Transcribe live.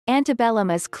Antebellum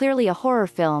is clearly a horror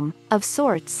film, of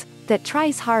sorts, that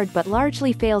tries hard but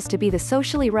largely fails to be the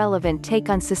socially relevant take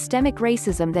on systemic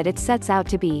racism that it sets out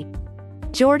to be.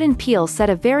 Jordan Peele set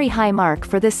a very high mark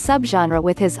for this subgenre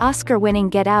with his Oscar-winning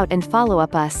Get Out and Follow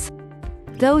Up Us.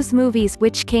 Those movies,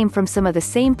 which came from some of the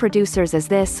same producers as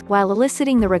this, while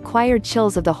eliciting the required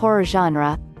chills of the horror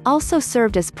genre, also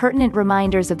served as pertinent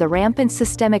reminders of the rampant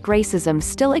systemic racism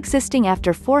still existing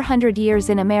after 400 years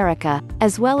in America,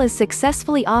 as well as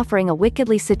successfully offering a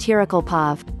wickedly satirical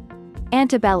POV.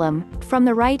 Antebellum, from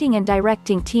the writing and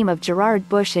directing team of Gerard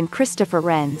and Christopher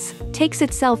Renz, takes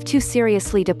itself too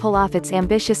seriously to pull off its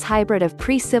ambitious hybrid of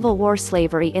pre-Civil War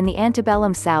slavery in the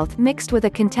Antebellum South mixed with a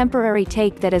contemporary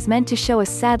take that is meant to show us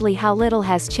sadly how little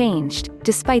has changed,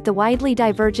 despite the widely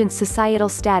divergent societal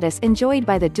status enjoyed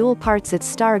by the dual parts its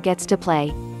star gets to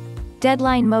play.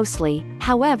 DeadlineMostly,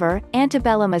 however,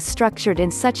 Antebellum is structured in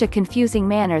such a confusing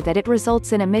manner that it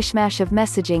results in a mishmash of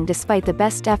messaging despite the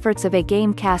best efforts of a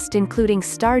game cast including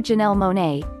star Janelle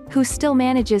Monáe, who still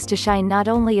manages to shine not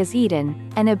only as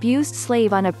Eden, an abused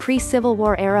slave on a pre-Civil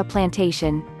War era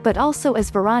plantation, but also as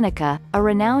Veronica, a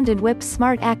renowned and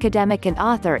whip-smart academic and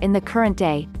author in the current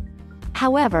day.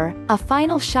 However, a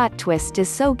final shot twist is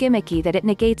so gimmicky that it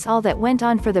negates all that went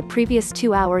on for the previous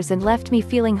 2 hours and left me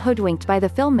feeling hoodwinked by the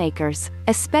filmmakers,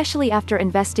 especially after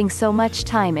investing so much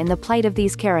time in the plight of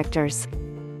these characters.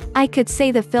 I could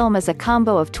say the film is a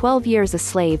combo of 12 Years a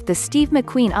Slave, the Steve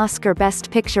McQueen Oscar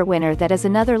Best Picture winner that is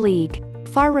another league,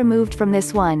 far removed from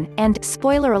this one, and,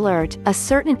 spoiler alert, a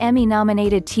certain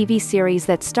Emmy-nominated TV series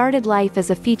that started life as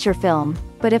a feature film,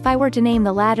 but if I were to name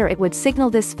the latter it would signal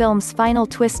this film's final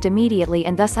twist immediately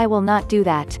and thus I will not do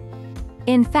that.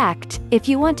 In fact, if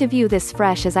you want to view this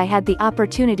fresh as I had the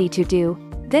opportunity to do,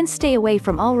 then stay away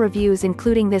from all reviews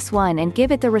including this one and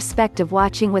give it the respect of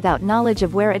watching without knowledge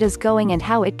of where it is going and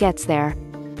how it gets there.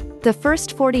 The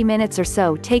first 40 minutes or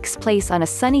so takes place on a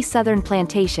sunny southern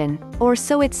plantation, or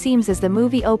so it seems as the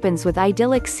movie opens with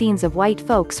idyllic scenes of white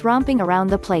folks romping around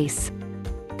the place.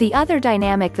 The other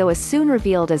dynamic though is soon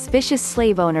revealed as vicious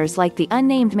slave owners like the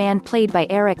unnamed man played by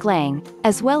Eric Lange,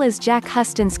 as well as Jack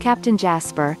Huston's Captain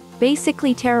Jasper,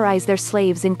 basically terrorize their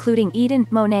slaves including Eden,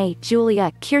 Monáe,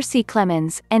 Julia, Kiersey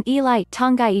Clemons, and Eli,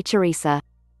 Tongayi Chirisa.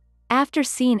 After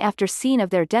scene of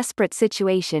their desperate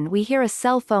situation we hear a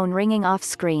cell phone ringing off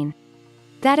screen.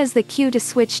 That is the cue to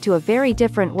switch to a very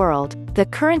different world, the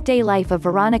current-day life of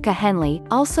Veronica Henley,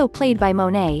 also played by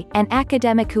Monáe, an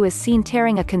academic who is seen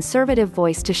tearing a conservative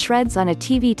voice to shreds on a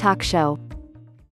TV talk show.